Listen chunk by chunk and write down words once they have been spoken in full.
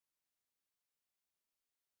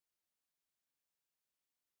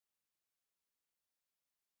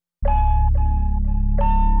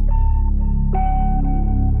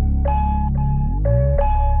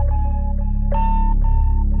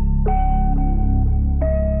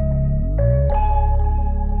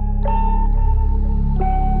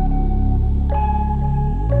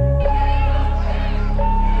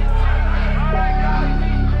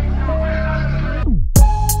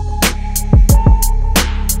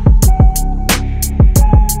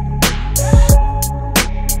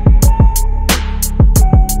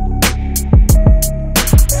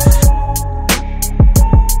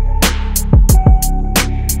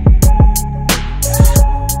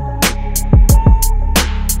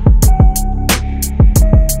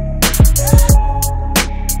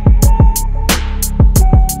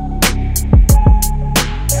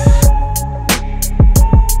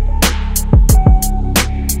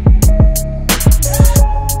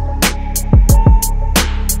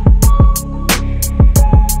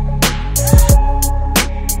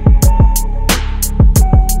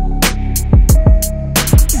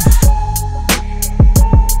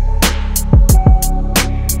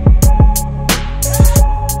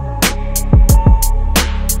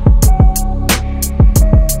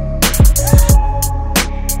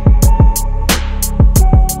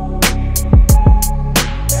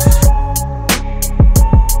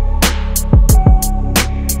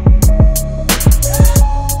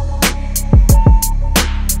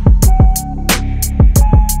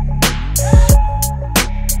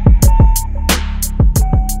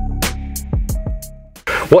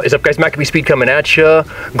What is up, guys? MACABESPEED coming at ya.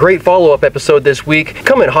 Great follow-up episode this week,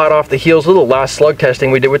 coming hot off the heels of the last slug testing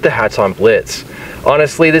we did with the Hatsan Blitz.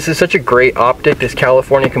 Honestly, this is such a great optic, this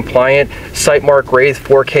California compliant Sightmark Wraith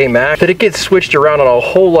 4K Mac, that it gets switched around on a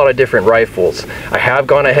whole lot of different rifles. I have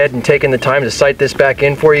gone ahead and taken the time to sight this back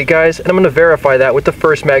in for you guys, and I'm going to verify that with the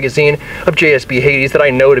first magazine of JSB Hades that I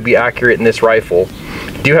know to be accurate in this rifle.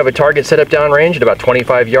 I do have a target set up downrange at about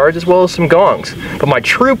 25 yards as well as some gongs, but my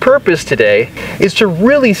true purpose today is to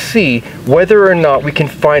really see whether or not we can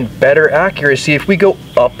find better accuracy if we go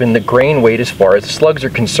up in the grain weight as far as slugs are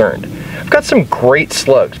concerned. I've got some great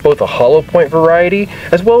slugs, both a hollow point variety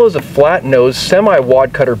as well as a flat nose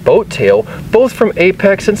semi-wad cutter boat tail, both from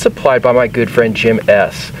Apex and supplied by my good friend Jim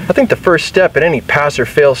S. I think the first step in any pass or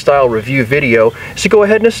fail style review video is to go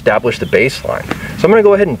ahead and establish the baseline. So I'm going to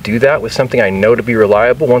go ahead and do that with something I know to be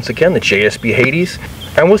reliable, once again the JSB Hades,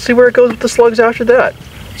 and we'll see where it goes with the slugs after that.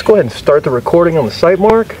 Let's go ahead and start the recording on the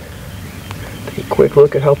Sightmark. Take a quick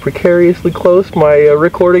look at how precariously close my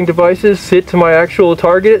recording devices sit to my actual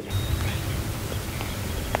target.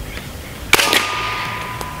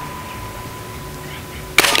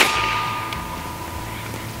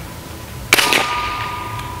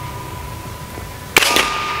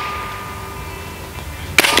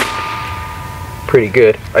 Pretty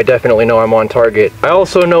good. I definitely know I'm on target. I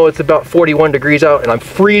also know it's about 41 degrees out and I'm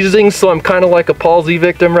freezing, so I'm kind of like a palsy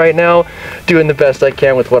victim right now, doing the best I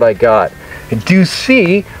can with what I got. I do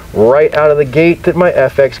see right out of the gate that my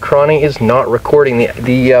FX Cronny is not recording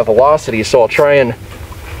the velocity, so I'll try and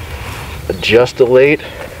adjust the late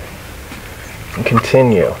and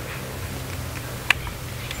continue.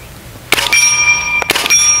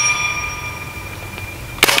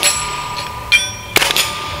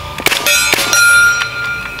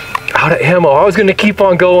 Out of ammo. I was going to keep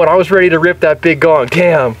on going. I was ready to rip that big gong.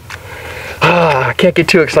 Damn. I can't get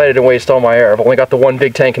too excited and waste all my air. I've only got the one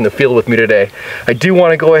big tank in the field with me today. I do want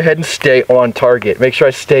to go ahead and stay on target. Make sure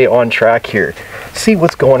I stay on track here. See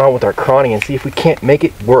what's going on with our Cronny and see if we can't make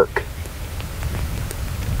it work.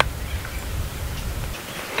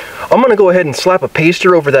 I'm going to go ahead and slap a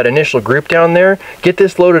paster over that initial group down there, get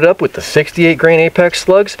this loaded up with the 68 grain Apex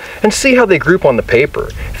slugs, and see how they group on the paper.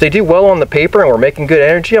 If they do well on the paper and we're making good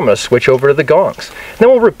energy, I'm going to switch over to the gongs. Then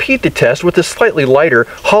we'll repeat the test with the slightly lighter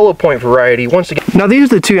hollow point variety once again. Now these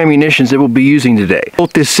are the two ammunitions that we'll be using today.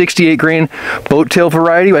 Both this 68 grain boat tail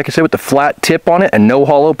variety, like I said, with the flat tip on it and no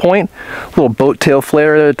hollow point, little boat tail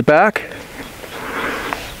flare at the back.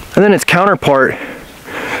 And then its counterpart,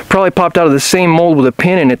 probably popped out of the same mold with a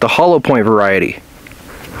pin in it, the hollow point variety.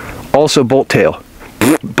 Also boat tail.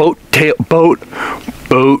 Boat tail.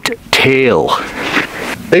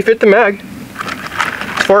 They fit the mag.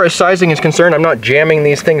 As far as sizing is concerned, I'm not jamming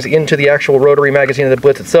these things into the actual rotary magazine of the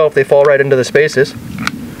Blitz itself. They fall right into the spaces.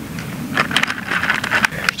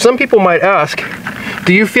 Some people might ask,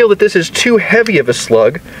 do you feel that this is too heavy of a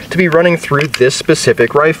slug to be running through this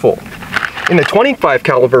specific rifle? In the 25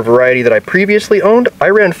 caliber variety that I previously owned, I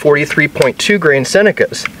ran 43.2 grain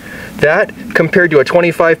Senecas. That, compared to a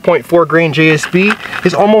 25.4 grain JSB,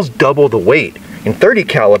 is almost double the weight. In 30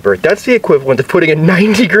 caliber, that's the equivalent of putting a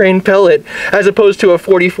 90 grain pellet as opposed to a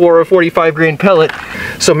 44 or 45 grain pellet.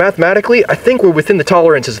 So mathematically, I think we're within the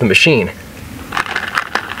tolerances of the machine.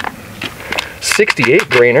 68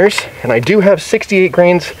 grainers, and I do have 68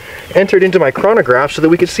 grains entered into my chronograph so that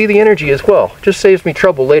we could see the energy as well. Just saves me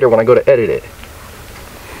trouble later when I go to edit it.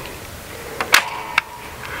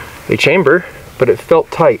 They chamber, but it felt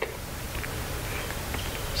tight.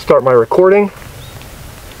 Start my recording.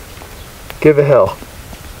 Give a hell.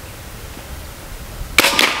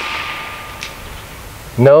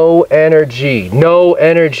 No energy. No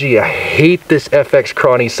energy. I hate this FX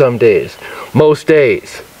Cronny some days. Most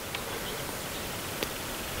days.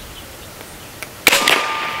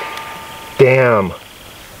 Damn.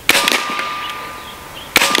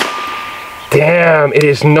 Damn, it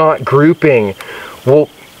is not grouping. Well,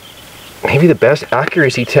 maybe the best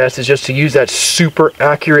accuracy test is just to use that super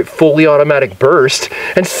accurate fully automatic burst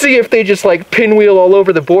and see if they just like pinwheel all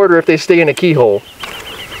over the board or if they stay in a keyhole.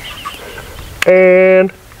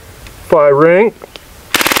 And firing.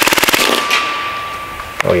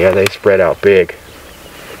 Oh yeah, they spread out big.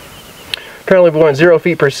 Currently blowing 0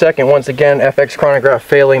 feet per second. Once again, FX chronograph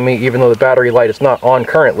failing me even though the battery light is not on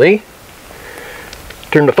currently.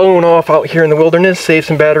 Turn the phone off out here in the wilderness, save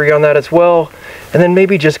some battery on that as well, and then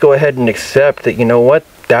maybe just go ahead and accept that, you know what,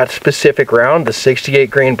 that specific round, the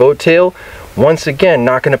 68 grain boat tail, once again,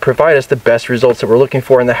 not going to provide us the best results that we're looking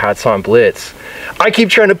for in the Hatsan Blitz. I keep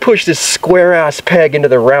trying to push this square-ass peg into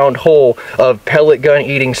the round hole of pellet gun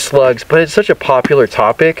eating slugs, but it's such a popular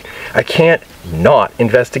topic, I can't not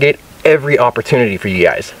investigate every opportunity for you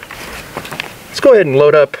guys. Let's go ahead and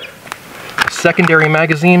load up a secondary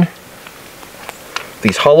magazine,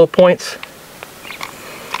 these hollow points,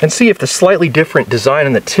 and see if the slightly different design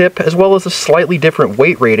in the tip as well as the slightly different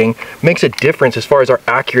weight rating makes a difference as far as our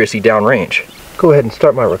accuracy downrange. Go ahead and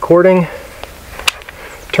start my recording.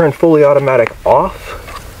 Turn fully automatic off.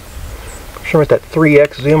 I'm sure I'm at that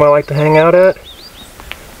 3x zoom I like to hang out at.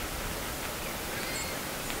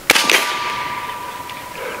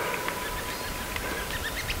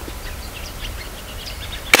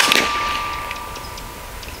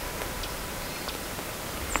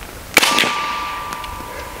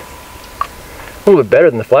 A little bit better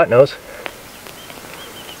than the flat nose.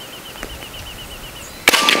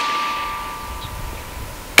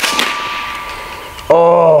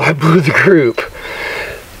 Oh, I blew the group.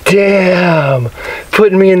 Damn!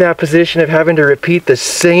 Putting me in that position of having to repeat the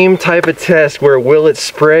same type of test where will it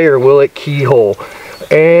spray or will it keyhole?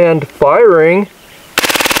 And firing.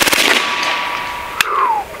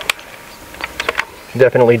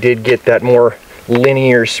 Definitely did get that more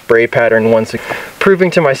linear spray pattern once,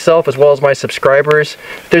 proving to myself as well as my subscribers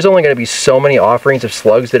there's only going to be so many offerings of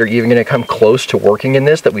slugs that are even going to come close to working in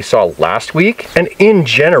this that we saw last week, and in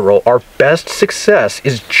general our best success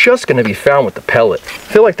is just going to be found with the pellet. I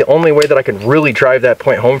feel like the only way that I can really drive that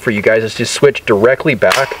point home for you guys is to switch directly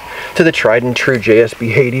back to the tried and true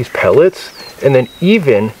JSB Hades pellets, and then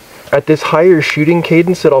even at this higher shooting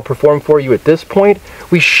cadence that I'll perform for you at this point,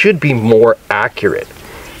 we should be more accurate.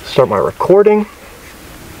 Start my recording.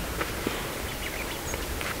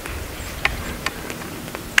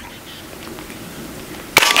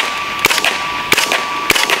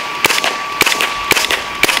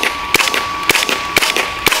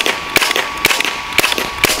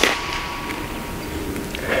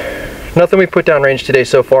 Nothing we put down range today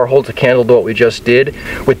so far holds a candle to what we just did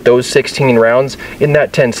with those 16 rounds in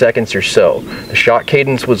that 10 seconds or so. The shot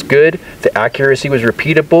cadence was good, the accuracy was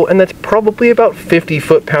repeatable, and that's probably about 50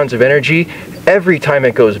 foot-pounds of energy every time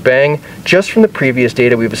it goes bang, just from the previous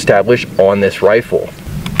data we've established on this rifle.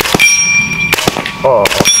 Oh.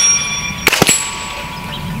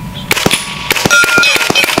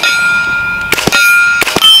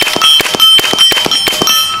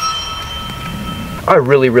 I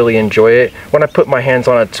really enjoy it when I put my hands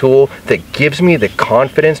on a tool that gives me the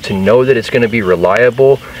confidence to know that it's going to be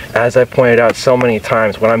reliable. As I pointed out so many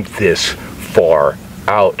times, when I'm this far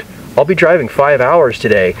out, I'll be driving 5 hours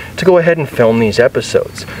today to go ahead and film these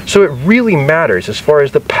episodes. So it really matters as far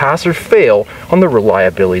as the pass or fail on the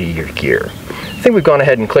reliability of your gear. I think we've gone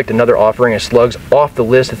ahead and clicked another offering of slugs off the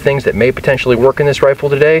list of things that may potentially work in this rifle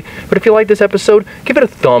today. But if you like this episode, give it a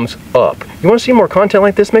thumbs up. You want to see more content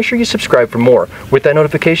like this, make sure you subscribe for more with that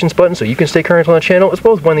notifications button so you can stay current on the channel as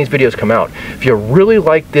well as when these videos come out. If you really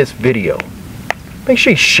like this video, make sure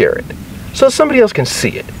you share it so somebody else can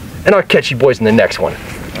see it. And I'll catch you boys in the next one.